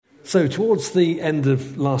So towards the end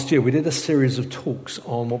of last year, we did a series of talks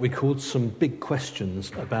on what we called some big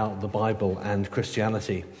questions about the Bible and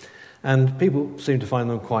Christianity. And people seemed to find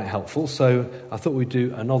them quite helpful, so I thought we'd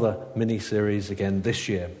do another mini-series again this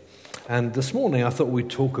year. And this morning I thought we'd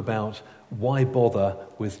talk about why bother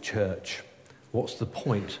with church? What's the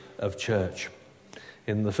point of church?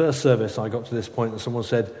 In the first service I got to this point and someone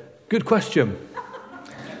said, "Good question."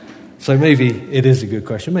 So maybe it is a good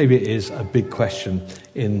question, maybe it is a big question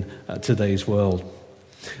in today's world.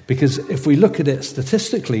 Because if we look at it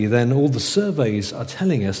statistically, then all the surveys are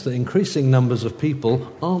telling us that increasing numbers of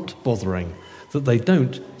people aren't bothering, that they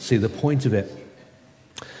don't see the point of it.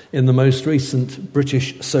 In the most recent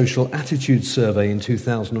British Social Attitude Survey in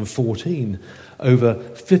 2014, over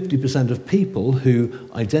 50% of people who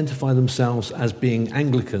identify themselves as being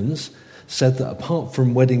Anglicans said that apart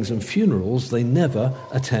from weddings and funerals, they never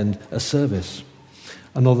attend a service.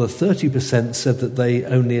 Another 30% said that they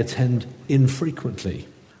only attend infrequently,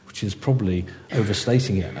 which is probably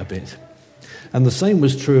overstating it a bit. And the same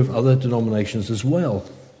was true of other denominations as well.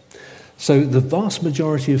 So the vast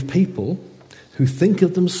majority of people who think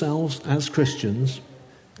of themselves as Christians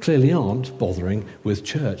clearly aren't bothering with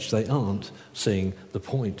church. They aren't seeing the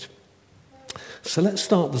point. So let's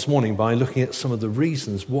start this morning by looking at some of the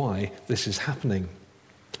reasons why this is happening.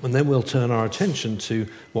 And then we'll turn our attention to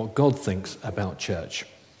what God thinks about church.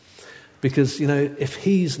 Because, if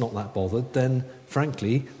he's not that bothered, then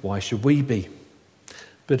frankly, why should we be?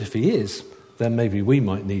 But if he is, then maybe we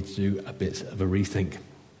might need to do a bit of a rethink.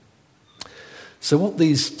 So what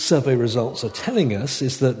these survey results are telling us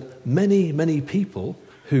is that many, many people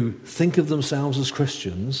who think of themselves as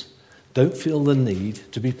Christians don't feel the need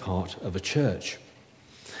to be part of a church.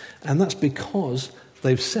 And that's because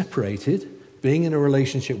they've separated being in a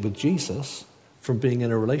relationship with Jesus from being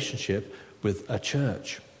in a relationship with a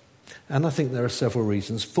church. And I think there are several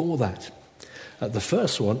reasons for that. The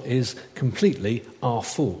first one is completely our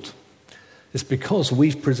fault. It's because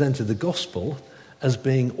we've presented the gospel as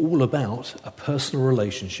being all about a personal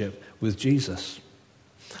relationship with Jesus.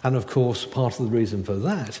 And of course, part of the reason for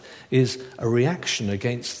that is a reaction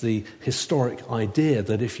against the historic idea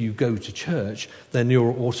that if you go to church, then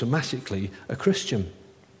you're automatically a Christian.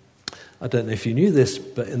 I don't know if you knew this,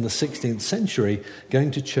 but in the 16th century,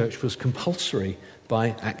 going to church was compulsory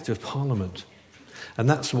by Act of Parliament. And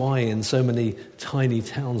that's why in so many tiny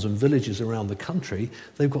towns and villages around the country,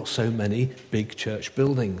 they've got so many big church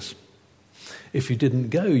buildings. If you didn't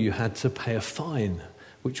go, you had to pay a fine,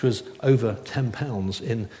 which was over £10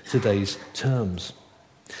 in today's terms.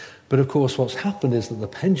 But of course what's happened is that the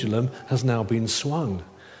pendulum has now been swung.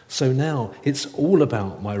 So now it's all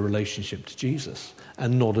about my relationship to Jesus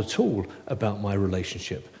and not at all about my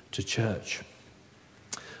relationship to church.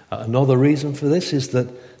 Another reason for this is that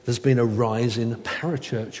there's been a rise in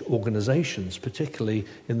parachurch organisations, particularly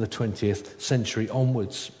in the 20th century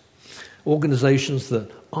onwards. Organisations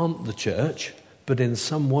that aren't the church, but in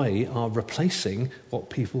some way are replacing what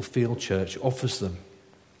people feel church offers them,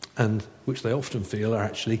 and which they often feel are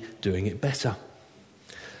actually doing it better.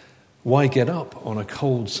 Why get up on a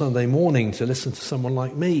cold Sunday morning to listen to someone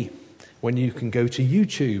like me when you can go to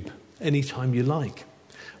YouTube anytime you like,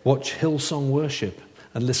 watch Hillsong worship,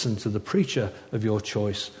 and listen to the preacher of your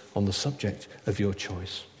choice on the subject of your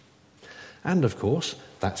choice? And of course,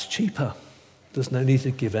 that's cheaper. There's no need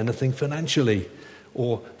to give anything financially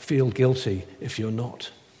or feel guilty if you're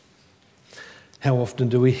not. How often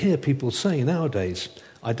do we hear people say nowadays,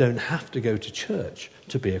 "I don't have to go to church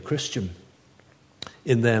to be a Christian"?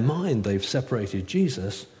 In their mind, they've separated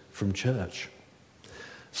Jesus from church.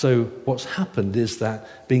 So what's happened is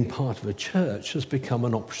that being part of a church has become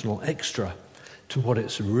an optional extra to what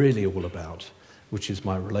it's really all about, which is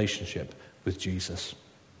my relationship with Jesus.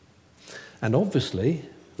 And obviously,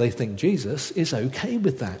 they think Jesus is okay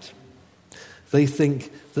with that. They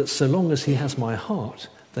think that so long as he has my heart,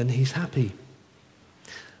 then he's happy.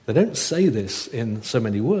 They don't say this in so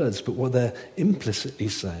many words, but what they're implicitly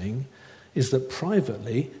saying is that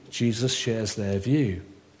privately, Jesus shares their view,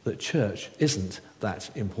 that church isn't that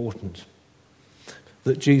important.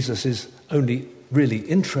 That Jesus is only really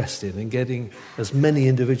interested in getting as many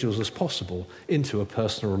individuals as possible into a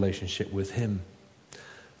personal relationship with him.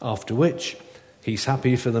 After which, he's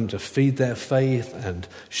happy for them to feed their faith and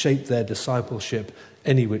shape their discipleship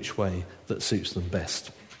any which way that suits them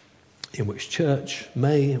best, in which church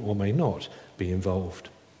may or may not be involved.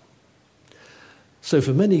 So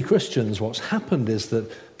for many Christians, what's happened is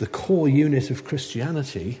that the core unit of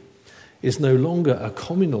Christianity is no longer a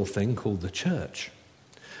communal thing called the church.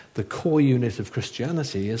 The core unit of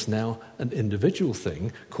Christianity is now an individual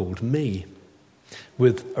thing called me.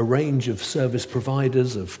 with a range of service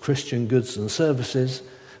providers of Christian goods and services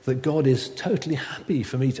that God is totally happy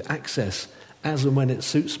for me to access as and when it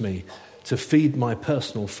suits me to feed my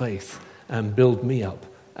personal faith and build me up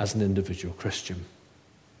as an individual Christian.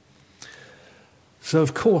 So,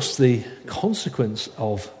 of course, the consequence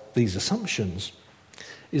of these assumptions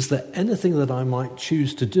is that anything that I might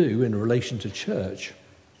choose to do in relation to church,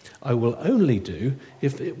 I will only do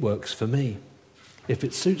if it works for me, if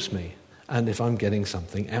it suits me, and if I'm getting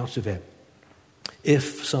something out of it.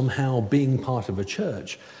 If somehow being part of a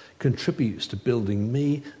church contributes to building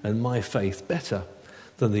me and my faith better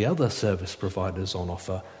than the other service providers on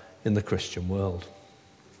offer in the Christian world.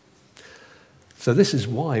 So this is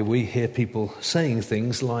why we hear people saying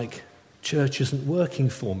things like, church isn't working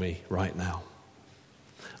for me right now.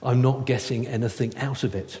 I'm not getting anything out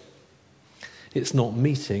of it. It's not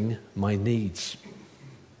meeting my needs.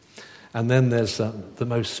 And then there's the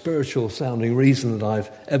most spiritual sounding reason that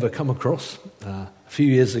I've ever come across a few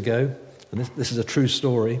years ago, and this is a true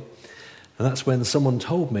story, and that's when someone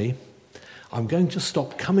told me, I'm going to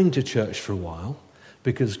stop coming to church for a while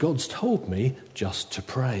because God's told me just to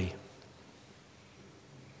pray.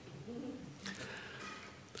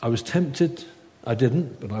 I was tempted, I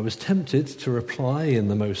didn't, but I was tempted to reply in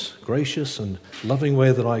the most gracious and loving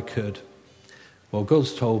way that I could. Well,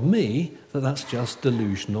 God's told me that that's just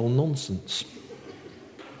delusional nonsense.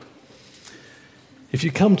 If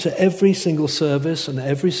you come to every single service and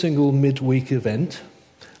every single midweek event,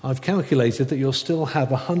 I've calculated that you'll still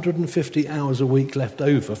have 150 hours a week left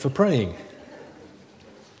over for praying.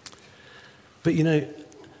 But you know,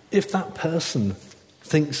 if that person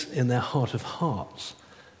thinks in their heart of hearts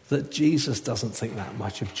that Jesus doesn't think that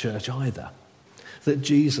much of church either, that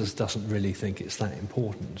Jesus doesn't really think it's that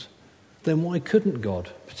important, then why couldn't God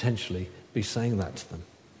potentially be saying that to them?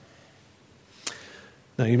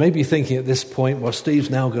 Now, you may be thinking at this point, well, Steve's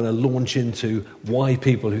now going to launch into why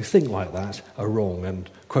people who think like that are wrong and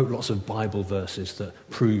quote lots of Bible verses that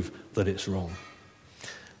prove that it's wrong.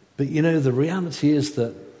 But you know, the reality is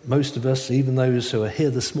that most of us, even those who are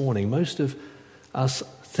here this morning, most of us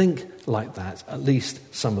think like that at least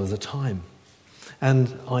some of the time.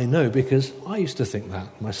 And I know because I used to think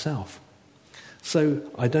that myself. So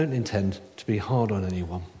I don't intend to be hard on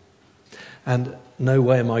anyone. And no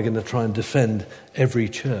way am I going to try and defend every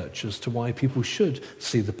church as to why people should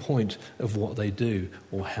see the point of what they do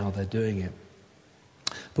or how they're doing it.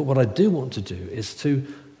 But what I do want to do is to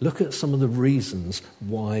look at some of the reasons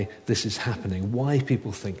why this is happening, why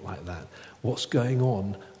people think like that, what's going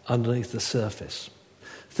on underneath the surface.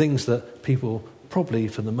 Things that people probably,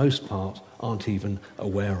 for the most part, aren't even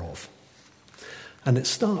aware of. And it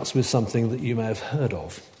starts with something that you may have heard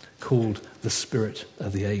of, called the spirit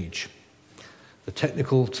of the age. The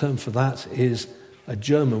technical term for that is a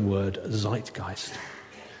German word, Zeitgeist.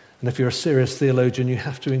 And if you're a serious theologian, you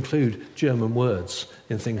have to include German words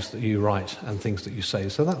in things that you write and things that you say.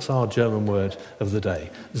 So that's our German word of the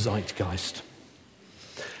day, Zeitgeist.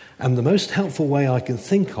 And the most helpful way I can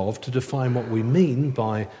think of to define what we mean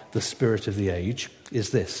by the spirit of the age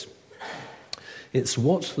is this. It's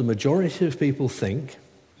what the majority of people think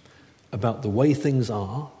about the way things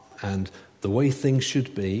are and the way things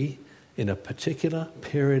should be in a particular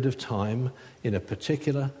period of time, in a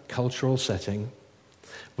particular cultural setting,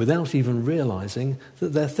 without even realizing that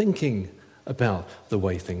they're thinking about the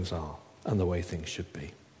way things are and the way things should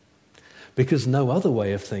be. Because no other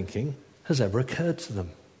way of thinking has ever occurred to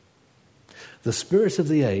them. The spirit of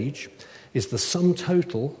the age is the sum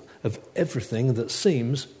total of everything that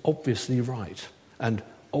seems obviously right and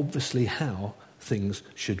obviously how things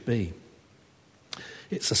should be.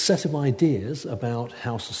 It's a set of ideas about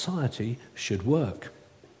how society should work.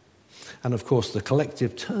 And of course, the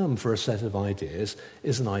collective term for a set of ideas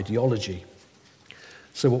is an ideology.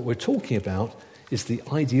 So what we're talking about is the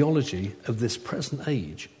ideology of this present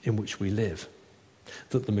age in which we live,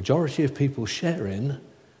 that the majority of people share in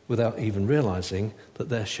without even realizing that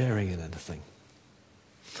they're sharing in anything.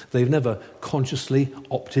 They've never consciously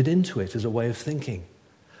opted into it as a way of thinking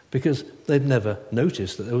because they've never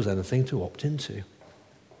noticed that there was anything to opt into.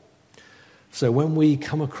 So when we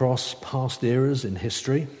come across past eras in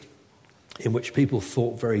history in which people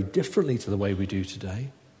thought very differently to the way we do today,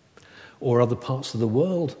 or other parts of the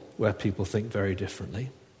world where people think very differently,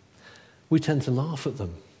 we tend to laugh at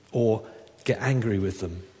them or get angry with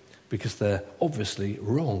them because they're obviously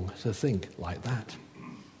wrong to think like that.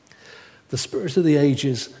 The spirit of the age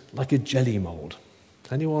is like a jelly mold.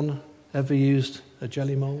 Anyone ever used a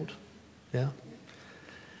jelly mold? Yeah?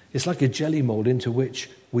 It's like a jelly mold into which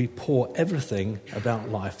we pour everything about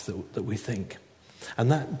life that we think. And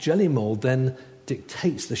that jelly mold then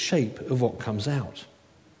dictates the shape of what comes out.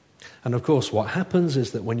 And of course, what happens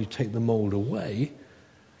is that when you take the mould away,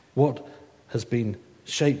 what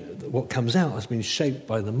comes out has been shaped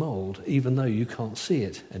by the mould, even though you can't see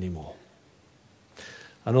it anymore.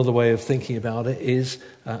 Another way of thinking about it is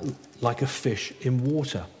like a fish in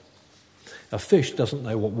water. A fish doesn't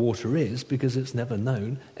know what water is because it's never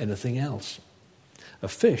known anything else. A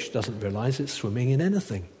fish doesn't realize it's swimming in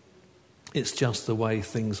anything. It's just the way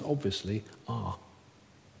things obviously are.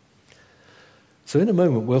 So in a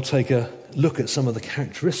moment, we'll take a look at some of the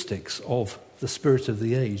characteristics of the spirit of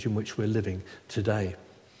the age in which we're living today.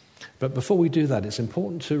 But before we do that, it's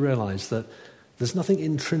important to realize that there's nothing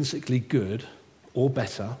intrinsically good or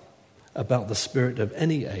better about the spirit of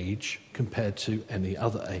any age compared to any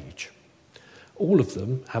other age. All of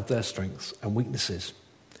them have their strengths and weaknesses.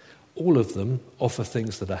 All of them offer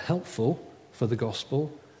things that are helpful for the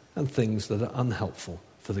gospel and things that are unhelpful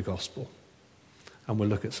for the gospel. And we'll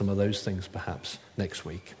look at some of those things perhaps next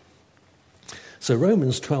week. So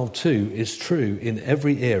Romans 12:2 is true in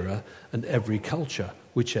every era and every culture,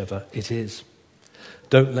 whichever it is.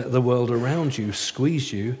 Don't let the world around you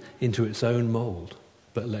squeeze you into its own mould,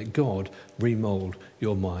 but let God remould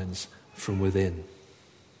your minds from within.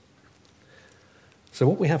 So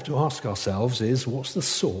what we have to ask ourselves is, what's the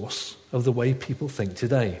source of the way people think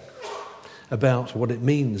today about what it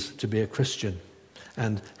means to be a Christian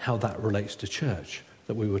and how that relates to church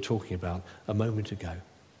that we were talking about a moment ago?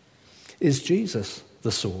 Is Jesus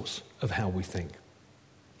the source of how we think?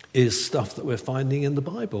 Is stuff that we're finding in the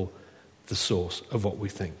Bible the source of what we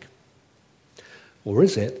think? Or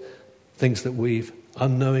is it things that we've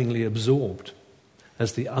unknowingly absorbed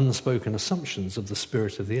as the unspoken assumptions of the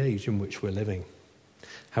spirit of the age in which we're living?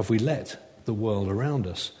 Have we let the world around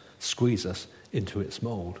us squeeze us into its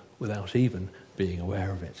mould without even being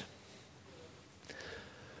aware of it?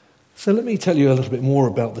 So let me tell you a little bit more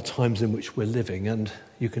about the times in which we're living, and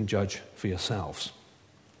you can judge for yourselves.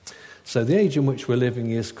 So the age in which we're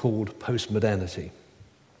living is called postmodernity,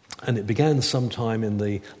 and it began sometime in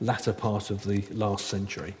the latter part of the last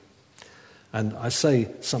century. And I say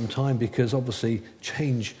sometime because obviously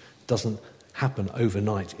change doesn't happen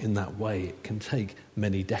overnight in that way. It can take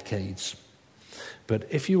many decades. But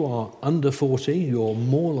if you are under 40, you're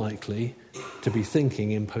more likely to be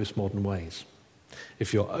thinking in postmodern ways.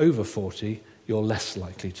 If you're over 40, you're less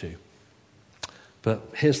likely to. But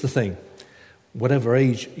here's the thing. Whatever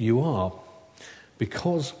age you are,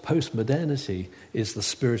 because postmodernity is the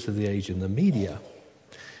spirit of the age in the media,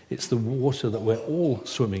 it's the water that we're all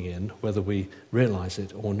swimming in, whether we realize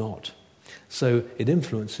it or not. So it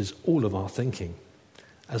influences all of our thinking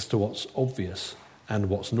as to what's obvious and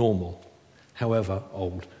what's normal, however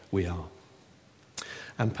old we are.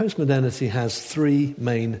 And postmodernity has three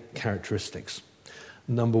main characteristics.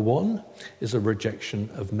 Number one is a rejection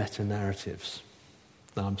of meta-narratives.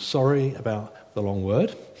 Now, I'm sorry about the long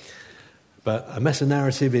word, but a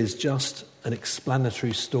meta-narrative is just an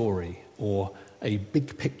explanatory story or a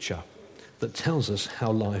big picture that tells us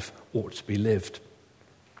how life ought to be lived.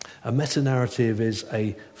 A meta-narrative is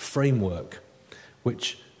a framework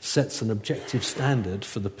which sets an objective standard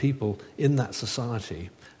for the people in that society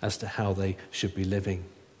as to how they should be living,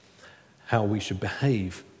 how we should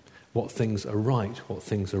behave, what things are right, what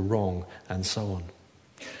things are wrong, and so on.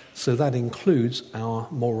 So that includes our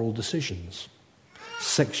moral decisions,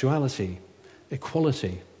 sexuality,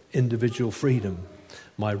 equality, individual freedom,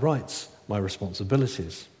 my rights, my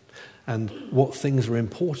responsibilities, and what things are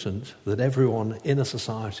important that everyone in a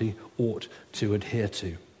society ought to adhere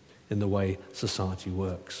to in the way society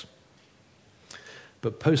works.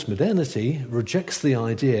 But postmodernity rejects the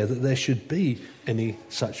idea that there should be any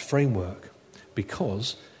such framework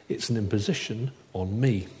because it's an imposition on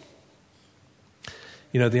me.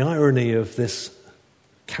 You know, the irony of this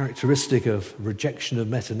characteristic of rejection of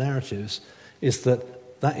meta-narratives is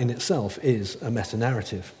that that in itself is a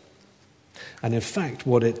meta-narrative. And in fact,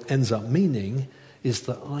 what it ends up meaning is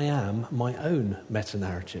that I am my own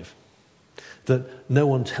meta-narrative. That no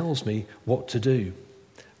one tells me what to do,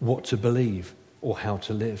 what to believe, or how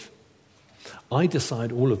to live. I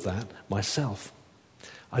decide all of that myself.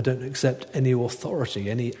 I don't accept any authority,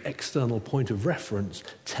 any external point of reference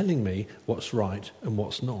telling me what's right and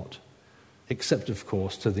what's not, except, of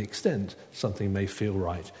course, to the extent something may feel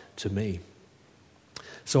right to me.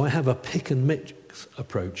 So I have a pick and mix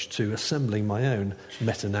approach to assembling my own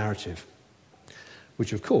meta-narrative,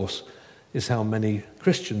 which, of course, is how many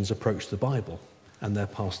Christians approach the Bible and their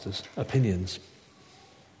pastors' opinions.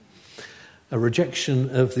 A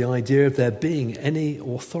rejection of the idea of there being any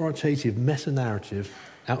authoritative meta-narrative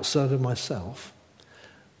outside of myself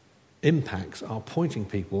impacts our pointing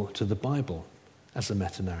people to the Bible as a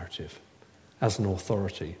meta-narrative, as an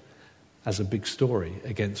authority, as a big story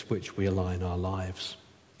against which we align our lives,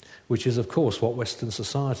 which is, of course, what Western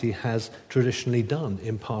society has traditionally done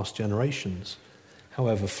in past generations,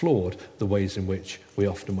 however flawed the ways in which we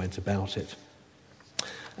often went about it.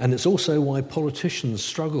 And it's also why politicians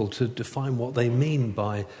struggle to define what they mean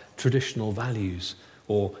by traditional values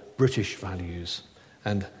or British values,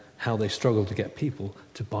 and how they struggle to get people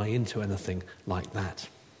to buy into anything like that.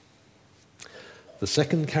 The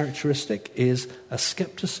second characteristic is a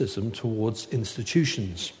skepticism towards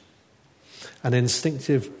institutions, an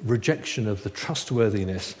instinctive rejection of the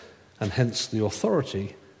trustworthiness and hence the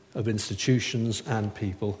authority of institutions and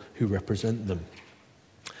people who represent them.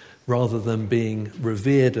 Rather than being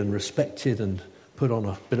revered and respected and put on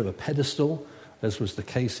a bit of a pedestal, as was the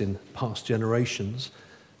case in past generations,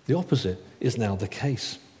 the opposite is now the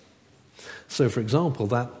case. So, for example,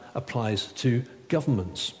 that applies to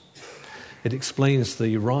governments. It explains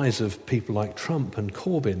the rise of people like Trump and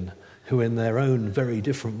Corbyn, who in their own very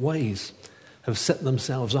different ways have set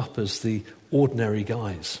themselves up as the ordinary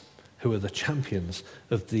guys, who are the champions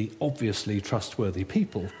of the obviously trustworthy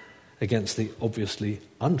people against the obviously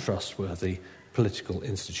untrustworthy political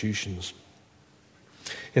institutions.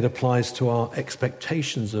 It applies to our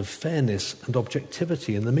expectations of fairness and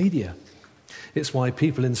objectivity in the media. It's why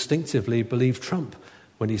people instinctively believe Trump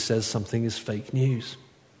when he says something is fake news.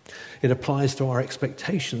 It applies to our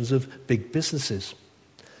expectations of big businesses,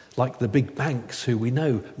 like the big banks who we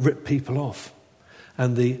know rip people off,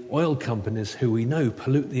 and the oil companies who we know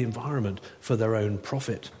pollute the environment for their own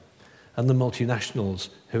profit, and the multinationals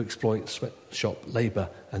who exploit sweatshop labour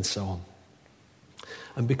and so on.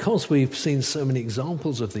 And because we've seen so many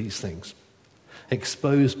examples of these things,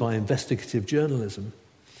 exposed by investigative journalism,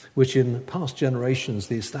 which in past generations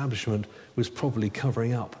the establishment was probably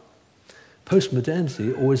covering up,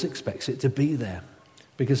 postmodernity always expects it to be there,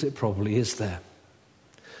 because it probably is there.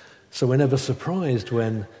 So we're never surprised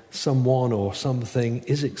when someone or something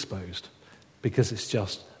is exposed, because it's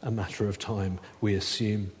just a matter of time, we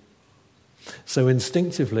assume. So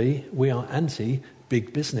instinctively, we are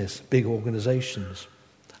anti-big business, big organisations,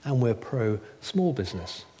 and we're pro-small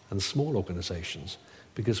business and small organisations,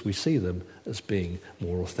 because we see them as being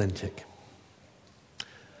more authentic.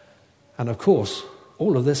 And of course,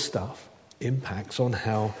 all of this stuff impacts on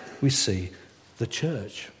how we see the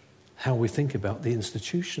church, how we think about the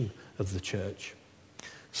institution of the church.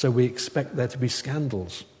 So we expect there to be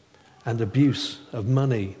scandals and abuse of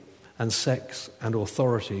money and sex and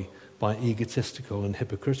authority by egotistical and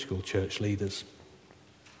hypocritical church leaders.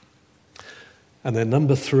 And then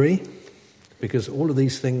number 3, because all of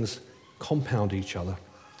these things compound each other,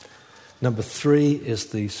 number 3 is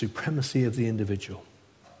the supremacy of the individual.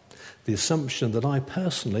 The assumption that I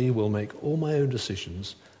personally will make all my own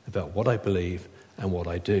decisions about what I believe and what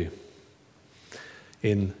I do.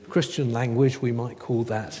 In Christian language, we might call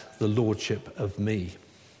that the lordship of me.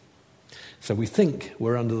 So we think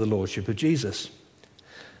we're under the lordship of Jesus.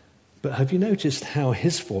 But have you noticed how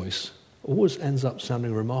his voice always ends up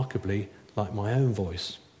sounding remarkably like my own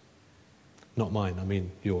voice? Not mine, I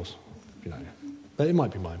mean yours. But it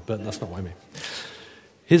might be mine, but that's not what I mean.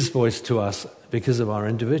 His voice to us, because of our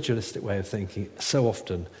individualistic way of thinking, so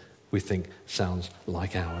often we think sounds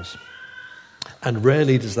like ours. And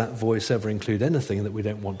rarely does that voice ever include anything that we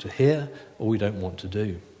don't want to hear or we don't want to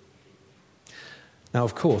do. Now,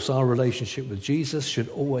 of course, our relationship with Jesus should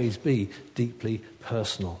always be deeply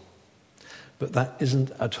personal. But that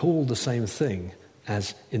isn't at all the same thing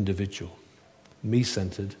as individual,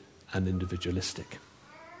 me-centered and individualistic.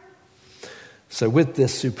 So with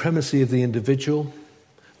this supremacy of the individual,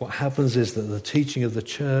 what happens is that the teaching of the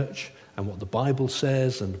church and what the Bible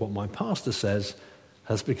says and what my pastor says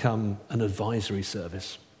has become an advisory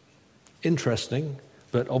service. Interesting,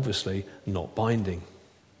 but obviously not binding.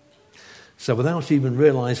 So without even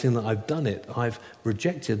realizing that I've done it, I've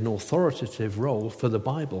rejected an authoritative role for the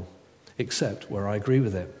Bible, except where I agree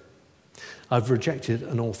with it. I've rejected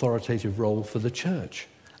an authoritative role for the church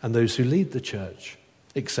and those who lead the church,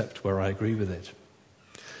 except where I agree with it.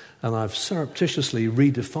 And I've surreptitiously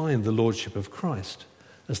redefined the lordship of Christ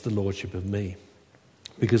as the lordship of me,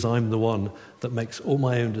 because I'm the one that makes all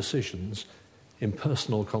my own decisions in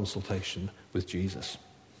personal consultation with Jesus.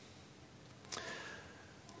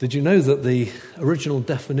 Did you know that the original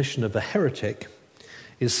definition of a heretic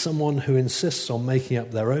is someone who insists on making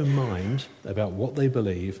up their own mind about what they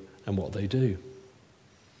believe and what they do?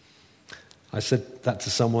 I said that to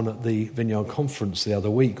someone at the Vineyard Conference the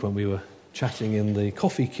other week when we were chatting in the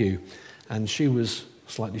coffee queue, and she was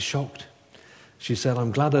slightly shocked. She said,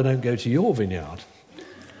 "I'm glad I don't go to your vineyard,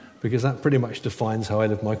 because that pretty much defines how I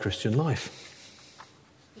live my Christian life."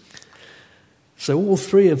 So all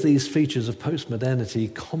three of these features of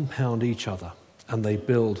postmodernity compound each other, and they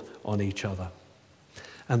build on each other.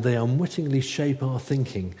 And they unwittingly shape our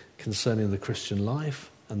thinking concerning the Christian life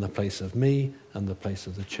and the place of me and the place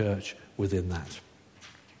of the church within that.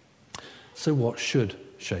 So what should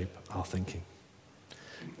shape our thinking?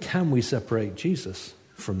 Can we separate Jesus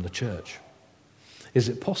from the church? Is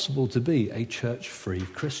it possible to be a church-free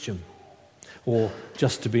Christian? Or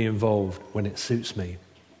just to be involved when it suits me,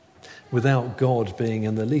 without God being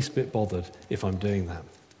in the least bit bothered if I'm doing that?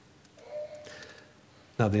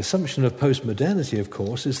 Now, the assumption of postmodernity, of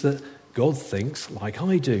course, is that God thinks like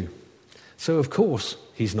I do. So, of course,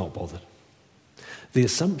 he's not bothered. The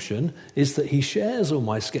assumption is that he shares all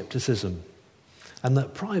my skepticism and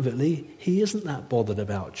that privately he isn't that bothered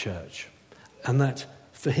about church, and that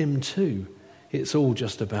for him too, it's all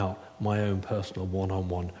just about my own personal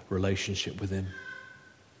one-on-one relationship with him.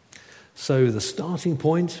 So the starting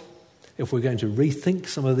point, if we're going to rethink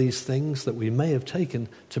some of these things that we may have taken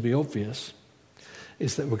to be obvious,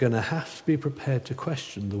 is that we're going to have to be prepared to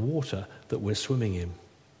question the water that we're swimming in.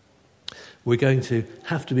 We're going to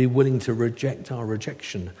have to be willing to reject our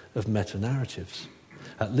rejection of meta-narratives,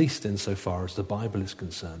 at least insofar as the Bible is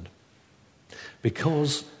concerned.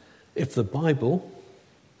 Because if the Bible,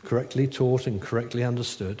 correctly taught and correctly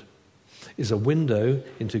understood, is a window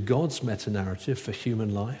into God's meta-narrative for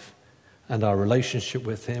human life and our relationship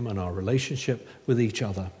with him and our relationship with each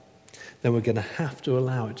other, then we're going to have to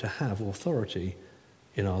allow it to have authority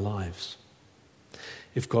in our lives.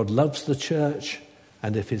 If God loves the church,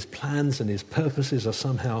 and if his plans and his purposes are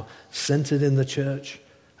somehow centered in the church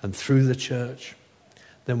and through the church,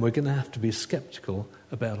 then we're going to have to be skeptical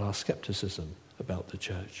about our skepticism about the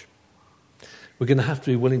church. We're going to have to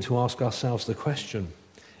be willing to ask ourselves the question,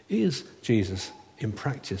 is Jesus in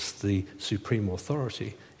practice the supreme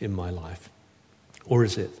authority in my life? Or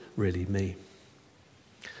is it really me?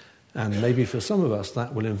 And maybe for some of us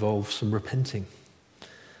that will involve some repenting,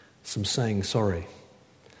 some saying sorry,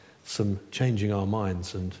 some changing our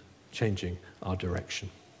minds and changing our direction.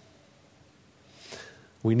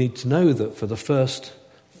 We need to know that for the first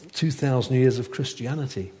 2,000 years of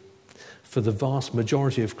Christianity, for the vast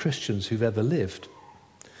majority of Christians who've ever lived,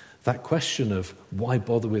 that question of why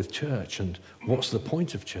bother with church and what's the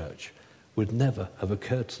point of church would never have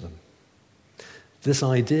occurred to them. This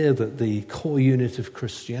idea that the core unit of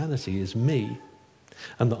Christianity is me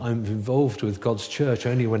and that I'm involved with God's church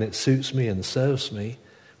only when it suits me and serves me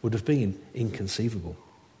would have been inconceivable.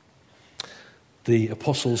 The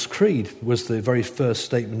Apostles' Creed was the very first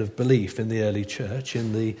statement of belief in the early church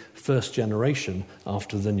in the first generation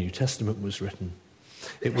after the New Testament was written.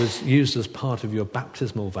 It was used as part of your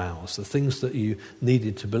baptismal vows, the things that you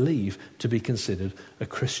needed to believe to be considered a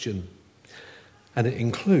Christian. And it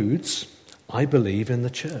includes, I believe in the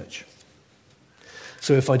church.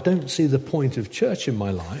 So if I don't see the point of church in my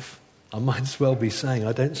life, I might as well be saying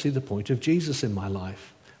I don't see the point of Jesus in my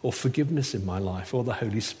life, or forgiveness in my life, or the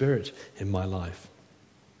Holy Spirit in my life.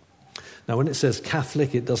 Now, when it says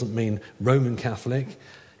Catholic, it doesn't mean Roman Catholic.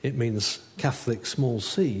 It means Catholic small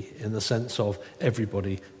c, in the sense of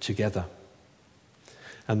everybody together.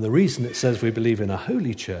 And the reason it says we believe in a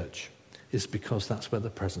holy church is because that's where the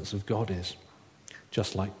presence of God is.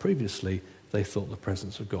 Just like previously, they thought the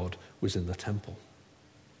presence of God was in the temple.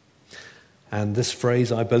 And this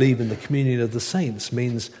phrase, I believe in the communion of the saints,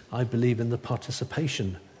 means I believe in the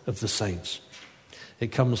participation of the saints.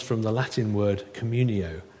 It comes from the Latin word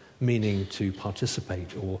communio, meaning to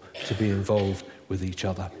participate or to be involved with each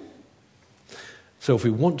other. So if we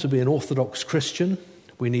want to be an Orthodox Christian,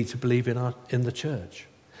 we need to believe in the church.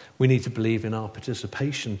 We need to believe in our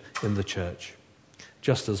participation in the church,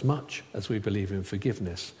 just as much as we believe in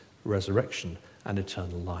forgiveness, resurrection, and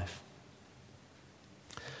eternal life.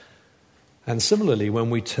 And similarly, when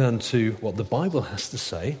we turn to what the Bible has to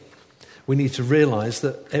say, we need to realize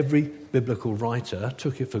that every biblical writer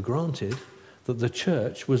took it for granted that the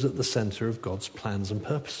church was at the center of God's plans and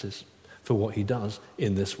purposes for what he does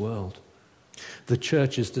in this world. The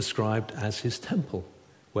church is described as his temple,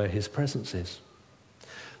 where his presence is.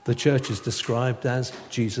 The church is described as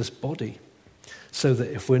Jesus' body, so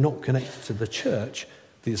that if we're not connected to the church,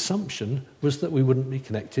 the assumption was that we wouldn't be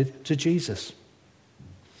connected to Jesus.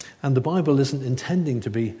 And the Bible isn't intending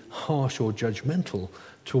to be harsh or judgmental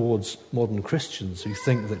towards modern Christians who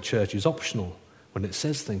think that church is optional when it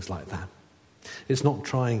says things like that. It's not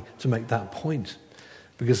trying to make that point,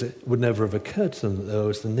 because it would never have occurred to them that there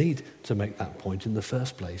was the need to make that point in the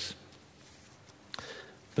first place.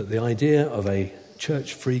 But the idea of a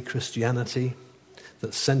church-free Christianity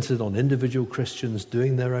that's centered on individual Christians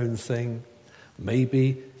doing their own thing,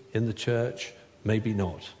 maybe in the church, maybe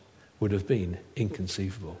not, would have been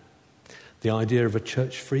inconceivable. The idea of a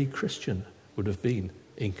church-free Christian would have been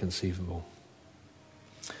inconceivable.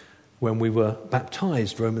 When we were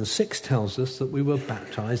baptized, Romans 6 tells us that we were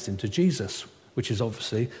baptized into Jesus, which is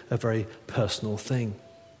obviously a very personal thing.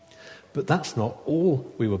 But that's not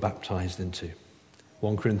all we were baptized into.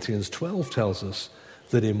 1 Corinthians 12 tells us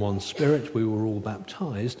that in one spirit we were all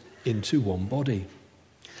baptized into one body.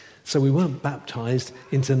 So we weren't baptized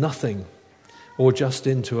into nothing or just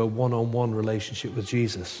into a one-on-one relationship with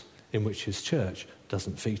Jesus in which his church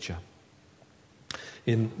doesn't feature.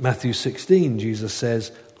 In Matthew 16, Jesus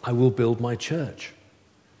says, "I will build my church."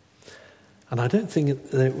 And I don't think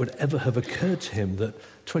that it would ever have occurred to him that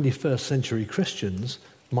 21st century Christians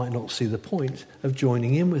might not see the point of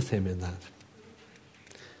joining in with him in that.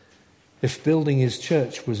 If building his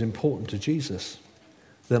church was important to Jesus,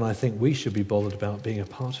 then I think we should be bothered about being a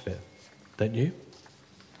part of it, don't you?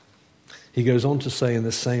 He goes on to say in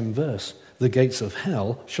the same verse, "The gates of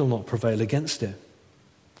hell shall not prevail against it."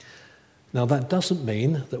 Now that doesn't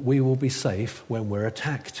mean that we will be safe when we're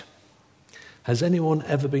attacked. Has anyone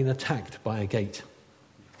ever been attacked by a gate?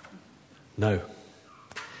 No.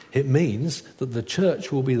 It means that the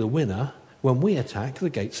church will be the winner when we attack the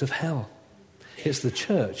gates of hell. It's the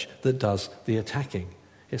church that does the attacking.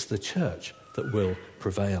 It's the church that will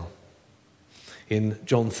prevail. In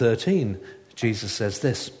John 13, Jesus says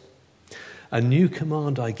this, "A new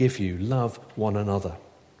command I give you, love one another.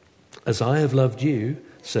 As I have loved you,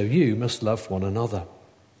 so you must love one another.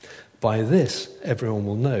 By this, everyone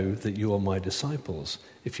will know that you are my disciples,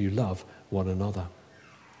 if you love one another."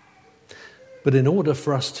 But in order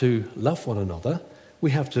for us to love one another,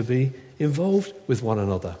 we have to be involved with one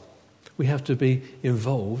another. We have to be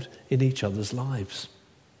involved in each other's lives.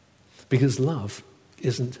 Because love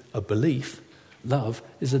isn't a belief, love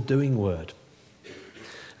is a doing word.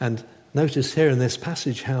 And notice here in this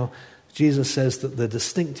passage how Jesus says that the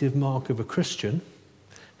distinctive mark of a Christian,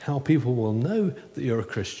 how people will know that you're a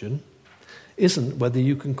Christian, isn't whether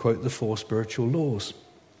you can quote the 4 spiritual laws.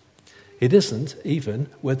 It isn't even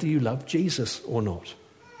whether you love Jesus or not.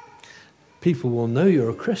 People will know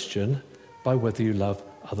you're a Christian by whether you love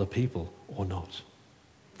other people or not.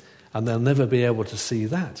 And they'll never be able to see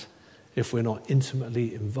that if we're not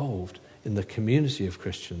intimately involved in the community of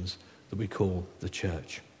Christians that we call the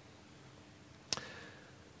church.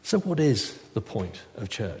 So what is the point of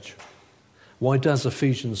church? Why does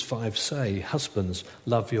Ephesians 5 say, "Husbands,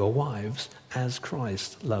 love your wives as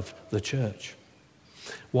Christ loved the church"?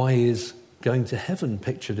 Why is going to heaven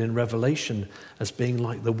pictured in Revelation as being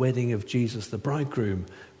like the wedding of Jesus the bridegroom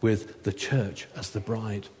with the church as the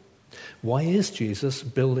bride? Why is Jesus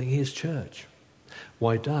building his church?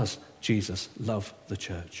 Why does Jesus love the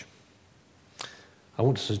church? I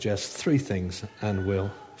want to suggest 3 things, and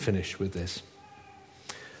we'll finish with this.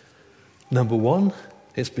 Number 1,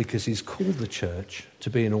 it's because he's called the church to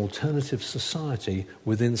be an alternative society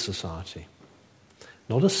within society.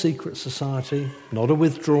 Not a secret society, not a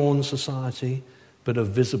withdrawn society, but a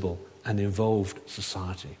visible and involved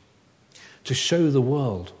society. To show the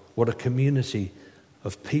world what a community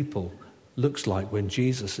of people looks like when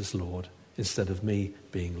Jesus is Lord instead of me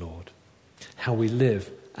being Lord. How we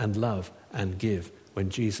live and love and give when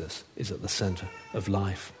Jesus is at the centre of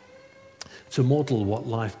life. To model what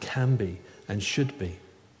life can be and should be.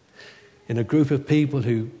 In a group of people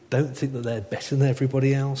who don't think that they're better than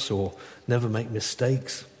everybody else or never make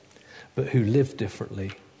mistakes, but who live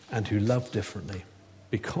differently and who love differently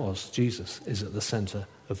because Jesus is at the centre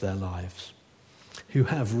of their lives. Who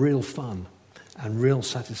have real fun and real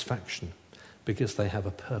satisfaction because they have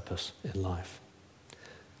a purpose in life.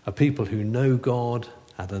 A people who know God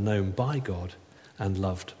and are known by God and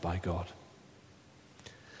loved by God.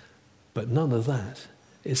 But none of that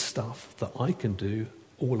is stuff that I can do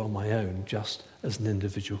all on my own, just as an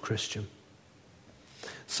individual Christian.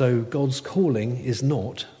 So God's calling is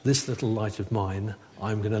not, "This little light of mine,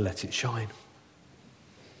 I'm going to let it shine."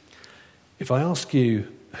 If I ask you,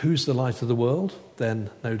 who's the light of the world?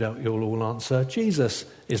 Then no doubt you'll all answer, Jesus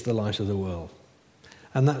is the light of the world.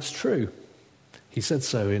 And that's true. He said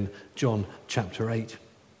so in John chapter 8.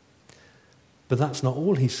 But that's not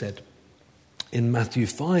all he said. In Matthew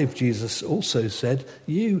 5, Jesus also said,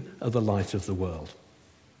 "You are the light of the world."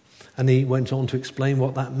 And he went on to explain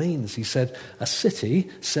what that means. He said, "A city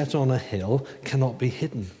set on a hill cannot be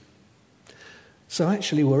hidden." So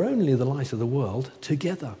actually we're only the light of the world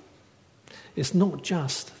together. It's not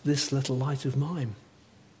just this little light of mine.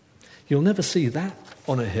 You'll never see that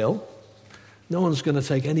on a hill. No one's going to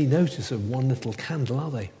take any notice of one little candle,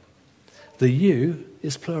 are they? The you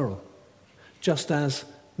is plural. Just as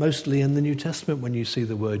mostly in the New Testament when you see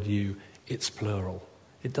the word you, it's plural.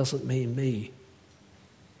 It doesn't mean me.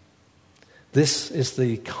 This is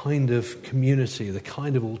the kind of community, the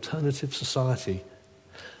kind of alternative society,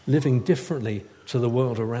 living differently to the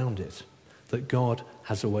world around it, that God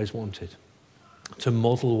has always wanted. To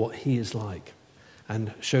model what he is like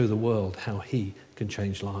and show the world how he can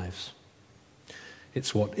change lives.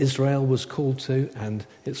 It's what Israel was called to, and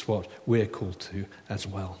it's what we're called to as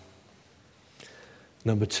well.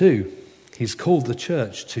 Number 2, he's called the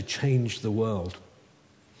church to change the world,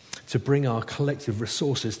 to bring our collective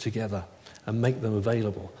resources together and make them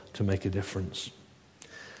available to make a difference.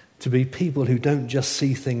 To be people who don't just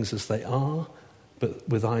see things as they are, but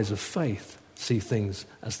with eyes of faith see things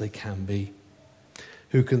as they can be.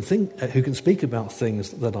 Who can speak about things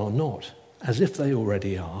that are not as if they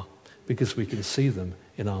already are, because we can see them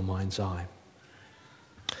in our mind's eye.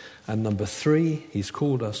 And number 3, he's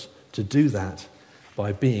called us to do that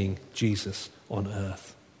by being Jesus on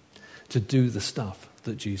earth, to do the stuff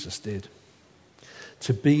that Jesus did,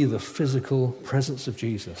 to be the physical presence of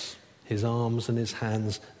Jesus, his arms and his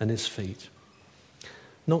hands and his feet,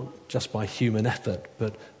 not just by human effort,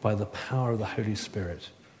 but by the power of the Holy Spirit,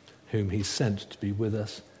 whom he sent to be with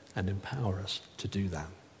us and empower us to do that.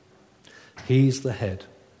 He's the head,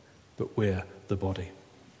 but we're the body.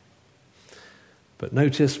 But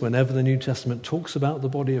notice, whenever the New Testament talks about the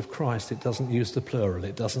body of Christ, it doesn't use the plural.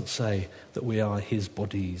 It doesn't say that we are his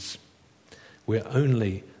bodies. We're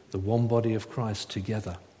only the one body of Christ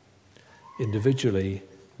together. Individually,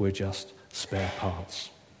 we're just spare parts.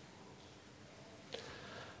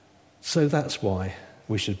 So that's why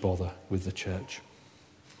we should bother with the church.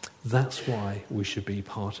 That's why we should be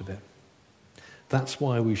part of it. That's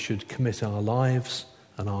why we should commit our lives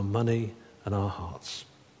and our money and our hearts.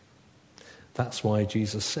 That's why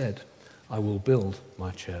Jesus said, I will build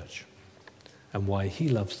my church, and why he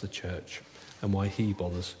loves the church, and why he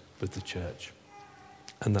bothers with the church.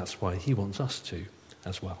 And that's why he wants us to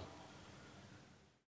as well.